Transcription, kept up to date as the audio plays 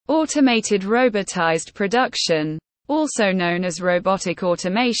Automated robotized production, also known as robotic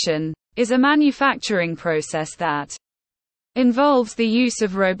automation, is a manufacturing process that involves the use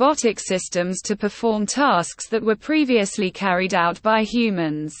of robotic systems to perform tasks that were previously carried out by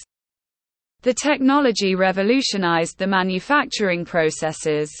humans. The technology revolutionized the manufacturing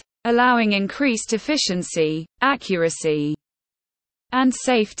processes, allowing increased efficiency, accuracy, and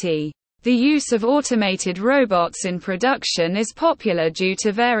safety. The use of automated robots in production is popular due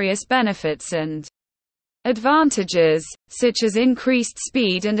to various benefits and advantages, such as increased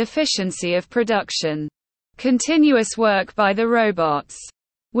speed and efficiency of production, continuous work by the robots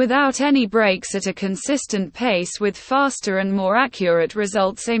without any breaks at a consistent pace with faster and more accurate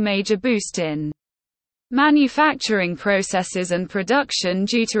results, a major boost in manufacturing processes and production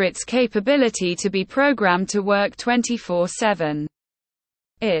due to its capability to be programmed to work 24/7.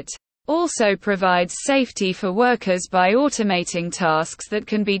 It also provides safety for workers by automating tasks that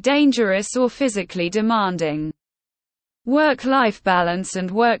can be dangerous or physically demanding. Work-life balance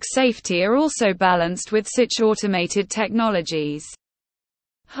and work safety are also balanced with such automated technologies.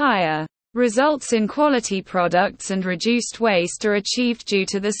 Higher results in quality products and reduced waste are achieved due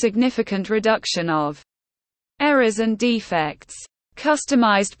to the significant reduction of errors and defects.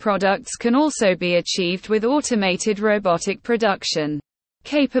 Customized products can also be achieved with automated robotic production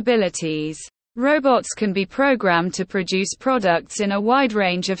capabilities. Robots can be programmed to produce products in a wide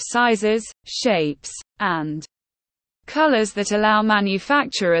range of sizes, shapes, and colors that allow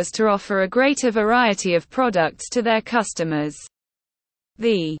manufacturers to offer a greater variety of products to their customers.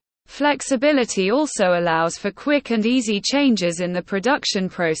 The flexibility also allows for quick and easy changes in the production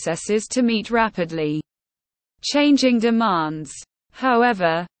processes to meet rapidly changing demands.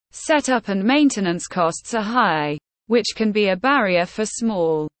 However, setup and maintenance costs are high, which can be a barrier for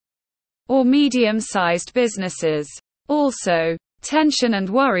small or medium-sized businesses. Also, tension and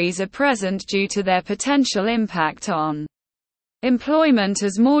worries are present due to their potential impact on employment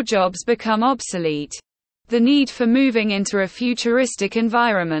as more jobs become obsolete. The need for moving into a futuristic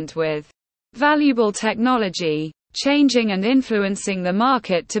environment with valuable technology, changing and influencing the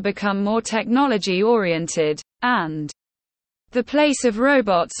market to become more technology-oriented, and the place of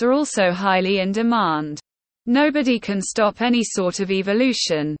robots are also highly in demand. Nobody can stop any sort of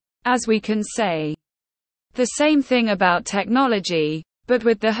evolution, as we can say the same thing about technology, but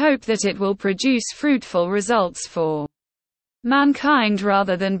with the hope that it will produce fruitful results for mankind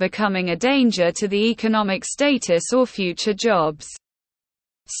rather than becoming a danger to the economic status or future jobs.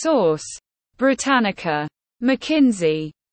 Source: Britannica. McKinsey.